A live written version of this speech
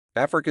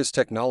Africa's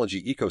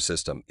technology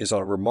ecosystem is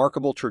on a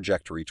remarkable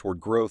trajectory toward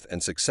growth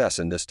and success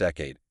in this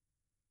decade.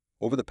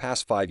 Over the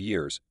past 5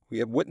 years, we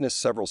have witnessed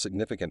several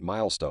significant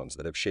milestones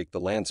that have shaped the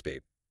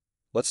landscape.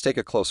 Let's take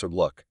a closer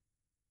look.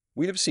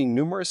 We have seen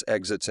numerous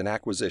exits and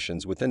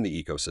acquisitions within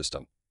the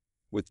ecosystem,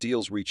 with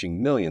deals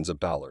reaching millions of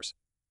dollars.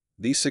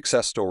 These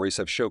success stories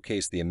have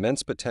showcased the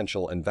immense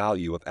potential and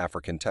value of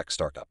African tech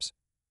startups.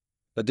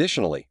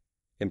 Additionally,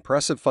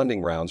 impressive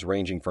funding rounds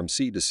ranging from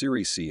seed to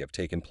Series C have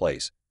taken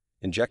place,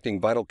 injecting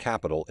vital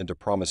capital into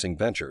promising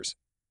ventures.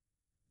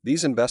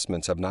 These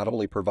investments have not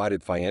only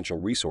provided financial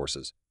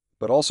resources,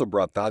 but also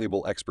brought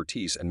valuable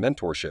expertise and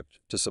mentorship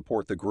to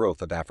support the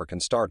growth of African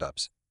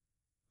startups.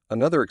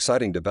 Another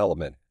exciting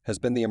development has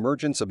been the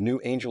emergence of new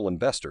angel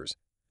investors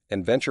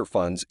and venture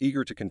funds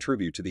eager to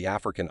contribute to the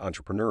African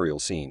entrepreneurial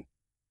scene.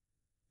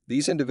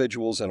 These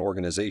individuals and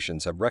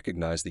organizations have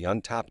recognized the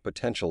untapped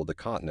potential of the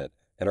continent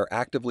and are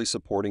actively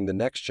supporting the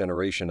next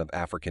generation of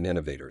African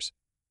innovators.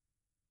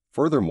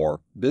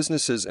 Furthermore,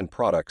 businesses and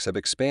products have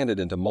expanded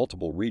into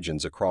multiple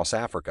regions across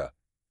Africa,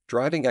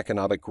 driving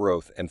economic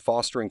growth and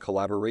fostering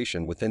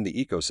collaboration within the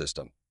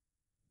ecosystem.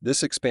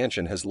 This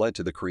expansion has led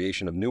to the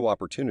creation of new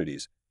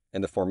opportunities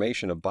and the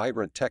formation of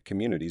vibrant tech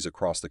communities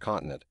across the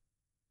continent.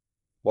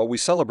 While we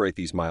celebrate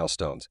these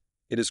milestones,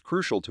 it is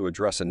crucial to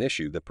address an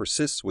issue that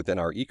persists within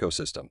our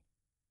ecosystem.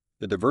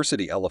 The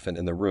diversity elephant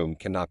in the room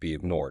cannot be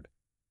ignored.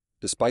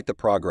 Despite the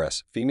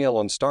progress,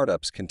 female-owned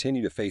startups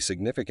continue to face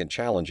significant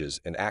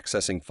challenges in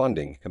accessing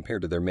funding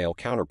compared to their male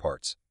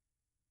counterparts.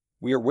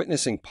 We are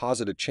witnessing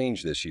positive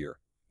change this year,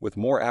 with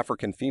more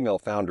African female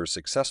founders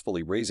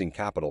successfully raising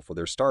capital for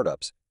their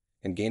startups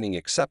and gaining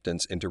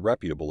acceptance into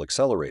reputable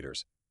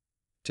accelerators.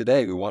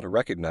 Today, we want to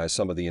recognize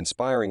some of the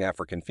inspiring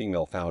African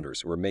female founders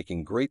who are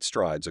making great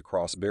strides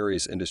across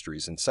various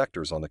industries and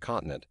sectors on the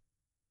continent.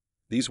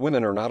 These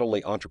women are not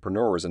only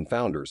entrepreneurs and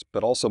founders,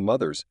 but also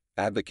mothers,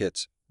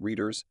 advocates,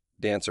 readers,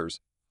 dancers,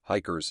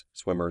 hikers,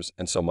 swimmers,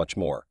 and so much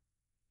more.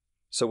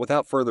 So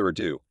without further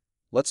ado,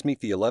 let's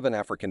meet the 11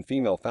 African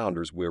female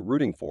founders we're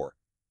rooting for.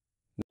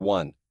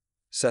 1.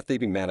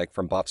 Sethabi Manik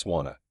from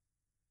Botswana.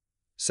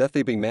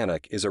 Sethabi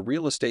Manik is a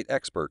real estate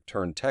expert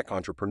turned tech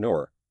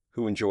entrepreneur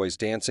who enjoys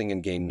dancing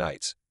and game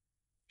nights.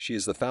 She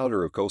is the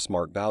founder of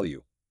GoSmart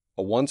Value,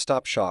 a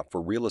one-stop shop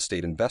for real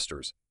estate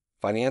investors,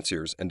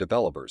 financiers, and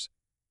developers.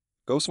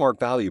 GoSmart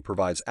Value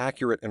provides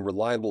accurate and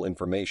reliable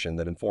information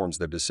that informs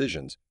their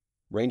decisions,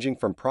 ranging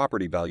from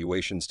property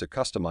valuations to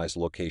customized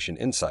location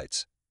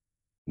insights.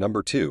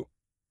 Number 2.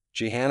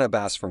 Jehanna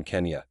Bass from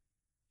Kenya.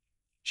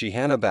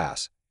 Jehanna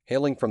Bass,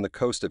 hailing from the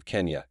coast of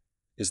Kenya,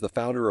 is the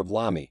founder of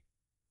Lami.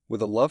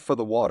 With a love for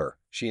the water,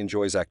 she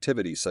enjoys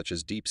activities such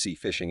as deep-sea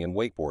fishing and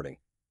wakeboarding.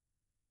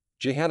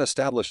 Jehanna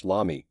established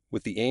Lami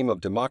with the aim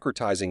of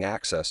democratizing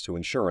access to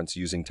insurance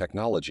using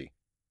technology.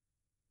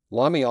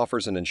 Lami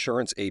offers an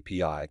insurance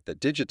API that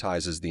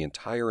digitizes the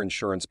entire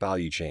insurance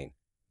value chain,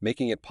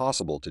 making it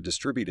possible to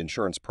distribute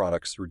insurance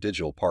products through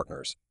digital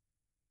partners.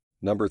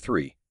 Number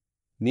 3.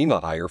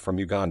 Nima Iyer from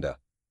Uganda.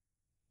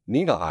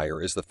 Nina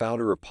Iyer is the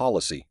founder of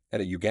Policy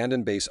and a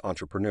Ugandan-based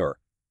entrepreneur.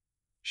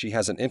 She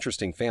has an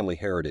interesting family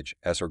heritage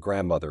as her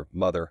grandmother,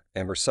 mother,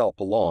 and herself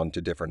belong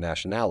to different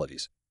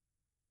nationalities.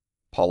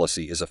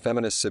 Policy is a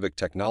feminist civic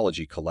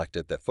technology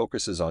collective that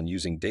focuses on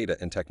using data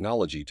and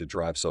technology to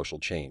drive social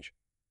change.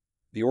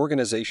 The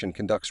organization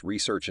conducts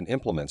research and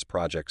implements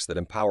projects that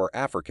empower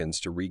Africans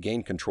to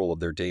regain control of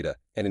their data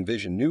and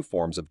envision new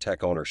forms of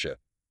tech ownership.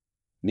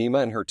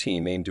 Nima and her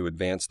team aim to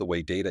advance the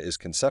way data is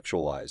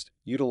conceptualized,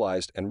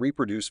 utilized, and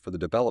reproduced for the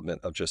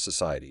development of just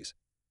societies.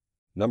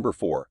 Number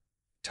 4.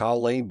 Tao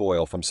Lane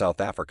Boyle from South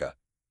Africa.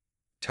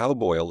 Tao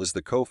Boyle is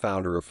the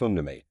co-founder of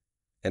Fundamate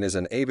and is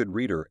an avid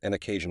reader and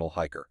occasional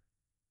hiker.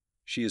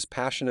 She is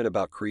passionate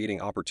about creating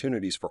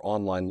opportunities for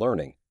online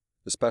learning,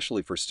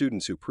 especially for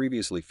students who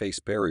previously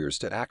faced barriers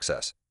to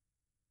access.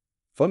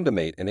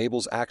 Fundamate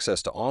enables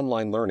access to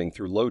online learning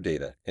through low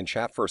data and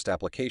chat-first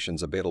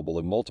applications available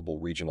in multiple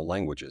regional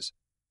languages.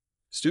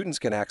 Students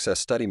can access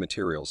study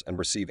materials and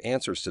receive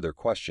answers to their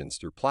questions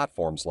through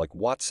platforms like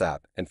WhatsApp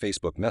and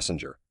Facebook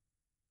Messenger.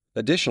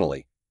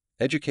 Additionally,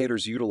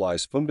 educators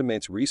utilize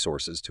Fundamate's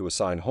resources to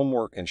assign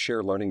homework and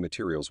share learning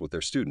materials with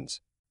their students.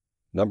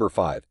 Number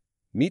 5.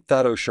 Meet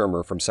Thado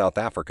Shermer from South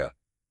Africa.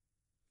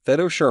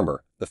 Thado Shermer,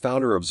 the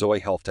founder of Zoe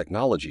Health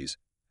Technologies,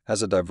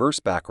 has a diverse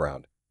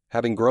background,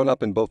 having grown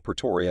up in both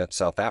Pretoria,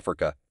 South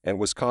Africa, and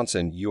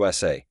Wisconsin,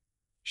 USA.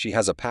 She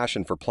has a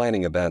passion for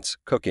planning events,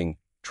 cooking,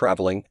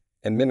 traveling,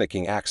 and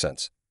mimicking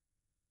accents.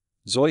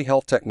 Zoe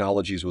Health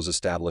Technologies was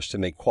established to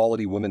make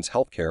quality women's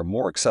healthcare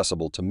more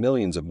accessible to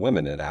millions of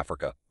women in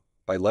Africa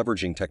by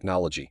leveraging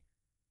technology.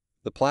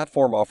 The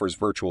platform offers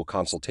virtual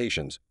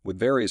consultations with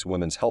various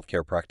women's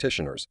healthcare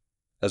practitioners,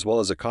 as well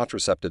as a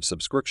contraceptive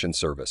subscription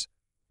service,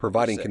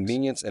 providing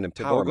convenience and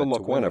empowerment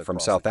to women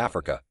from South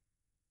Africa.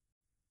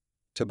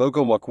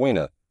 Tebogo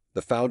Mokoena,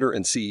 the founder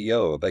and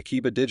CEO of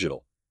Akiba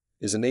Digital,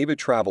 is an avid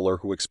traveler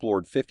who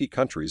explored 50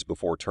 countries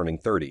before turning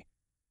 30.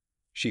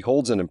 She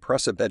holds an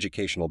impressive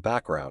educational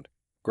background,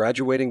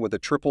 graduating with a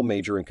triple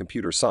major in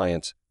computer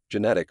science,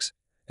 genetics,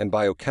 and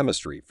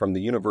Biochemistry from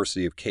the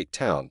University of Cape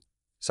Town,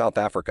 South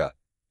Africa,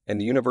 and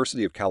the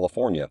University of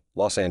California,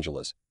 Los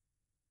Angeles.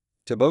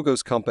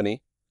 Tebogo's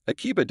company,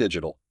 Akiba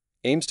Digital,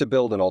 aims to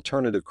build an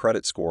alternative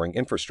credit scoring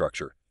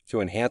infrastructure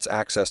to enhance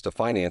access to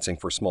financing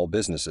for small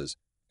businesses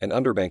and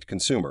underbanked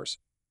consumers.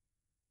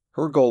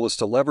 Her goal is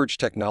to leverage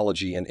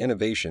technology and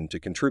innovation to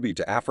contribute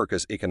to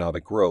Africa's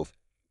economic growth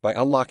by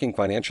unlocking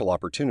financial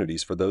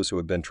opportunities for those who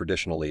have been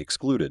traditionally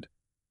excluded.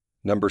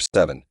 Number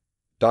 7.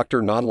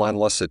 Dr.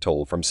 Nonhlanhla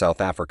Sithole from South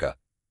Africa.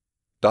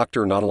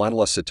 Dr.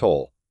 Nonhlanhla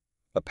Sithole,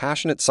 a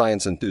passionate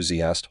science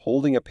enthusiast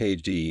holding a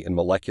PhD in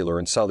molecular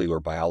and cellular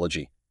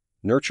biology,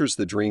 nurtures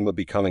the dream of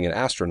becoming an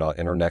astronaut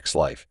in her next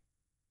life.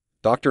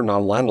 Dr.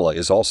 Nonhlanhla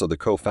is also the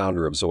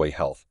co-founder of Zoe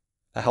Health,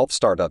 a health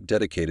startup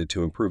dedicated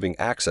to improving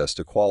access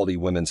to quality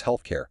women's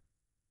health care.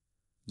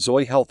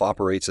 Zoe Health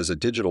operates as a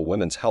digital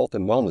women's health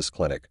and wellness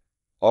clinic,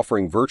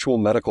 offering virtual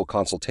medical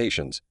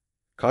consultations,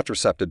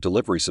 contraceptive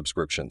delivery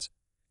subscriptions,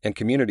 and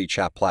community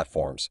chat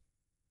platforms.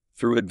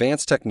 Through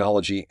advanced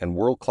technology and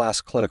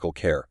world-class clinical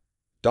care,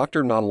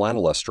 Dr.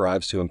 Nonhlanhla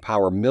strives to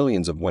empower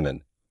millions of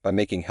women by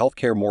making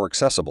healthcare more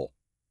accessible.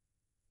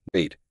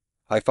 8.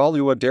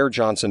 Ifeoluwa Dare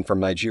Johnson from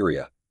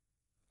Nigeria.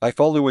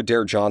 Ifeoluwa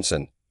Dare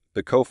Johnson,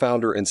 the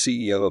co-founder and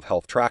CEO of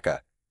HealthTracker,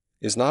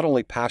 is not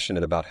only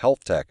passionate about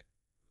health tech,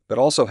 but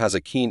also has a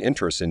keen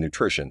interest in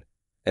nutrition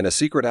and a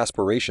secret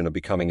aspiration of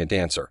becoming a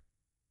dancer.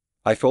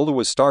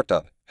 Ifeoluwa's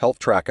startup,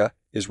 HealthTracker,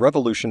 is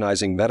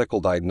revolutionizing medical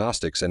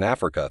diagnostics in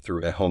Africa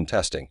through at-home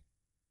testing.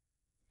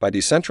 By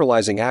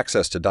decentralizing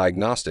access to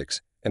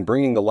diagnostics and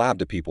bringing the lab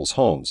to people's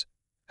homes,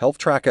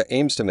 HealthTracker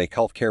aims to make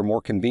healthcare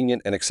more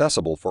convenient and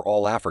accessible for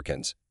all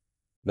Africans.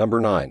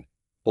 Number 9.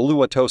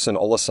 Oluwatosin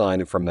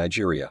Olasande from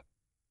Nigeria.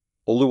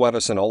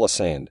 Oluwatosin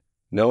Olasande,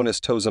 known as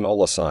Tosin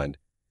Olasande,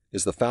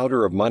 is the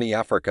founder of Money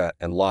Africa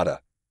and Lada.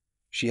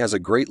 She has a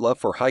great love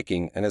for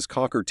hiking and has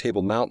conquered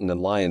Table Mountain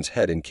and Lion's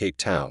Head in Cape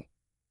Town.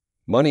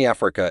 Money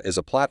Africa is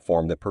a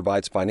platform that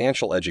provides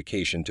financial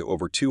education to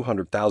over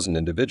 200,000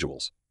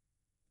 individuals.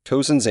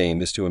 Tosin's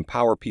aim is to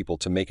empower people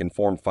to make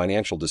informed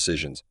financial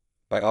decisions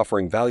by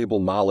offering valuable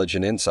knowledge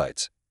and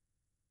insights.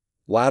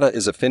 Lada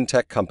is a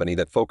fintech company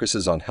that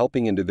focuses on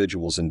helping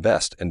individuals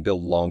invest and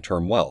build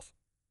long-term wealth.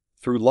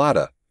 Through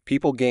Lada,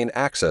 people gain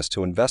access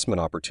to investment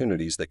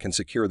opportunities that can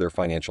secure their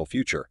financial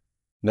future.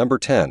 Number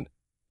 10.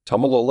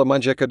 Tomilola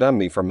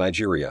Manjekadunmi from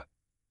Nigeria.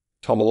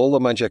 Tomilola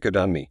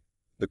Manjekadunmi,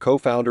 the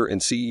co-founder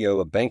and CEO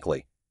of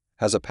Bankly,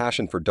 has a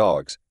passion for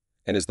dogs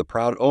and is the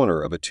proud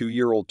owner of a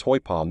 2-year-old toy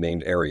pom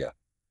named Aria.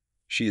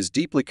 She is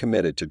deeply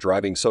committed to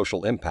driving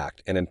social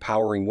impact and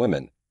empowering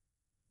women.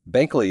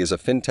 Bankly is a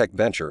fintech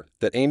venture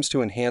that aims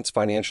to enhance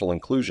financial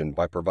inclusion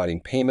by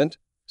providing payment,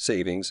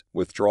 savings,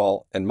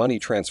 withdrawal, and money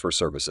transfer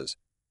services.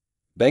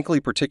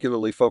 Bankly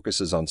particularly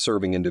focuses on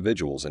serving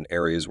individuals in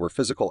areas where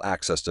physical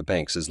access to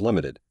banks is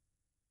limited.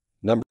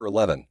 Number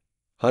 11.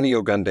 Honey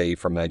Ogunde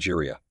from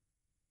Nigeria.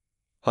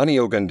 Honey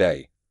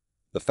Ogunde,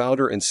 the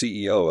founder and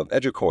CEO of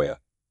Edukoya,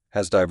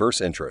 has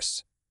diverse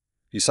interests.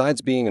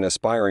 Besides being an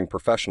aspiring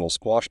professional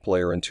squash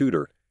player and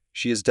tutor,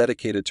 she is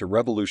dedicated to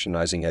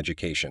revolutionizing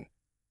education.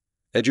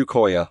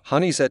 Edukoya,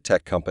 Honey's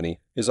edtech company,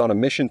 is on a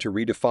mission to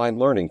redefine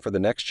learning for the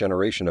next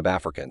generation of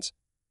Africans.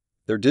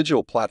 Their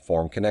digital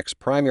platform connects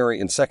primary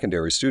and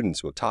secondary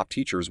students with top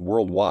teachers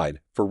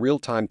worldwide for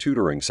real-time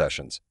tutoring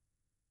sessions.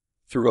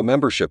 Through a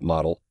membership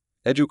model,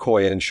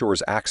 Edukoya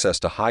ensures access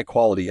to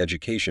high-quality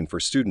education for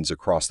students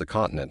across the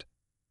continent.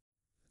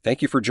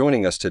 Thank you for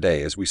joining us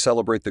today as we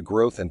celebrate the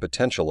growth and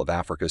potential of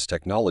Africa's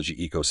technology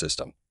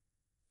ecosystem.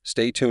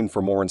 Stay tuned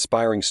for more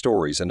inspiring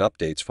stories and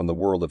updates from the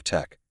world of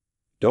tech.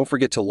 Don't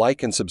forget to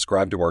like and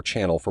subscribe to our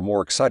channel for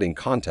more exciting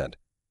content.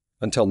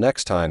 Until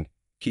next time,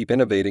 keep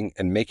innovating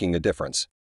and making a difference.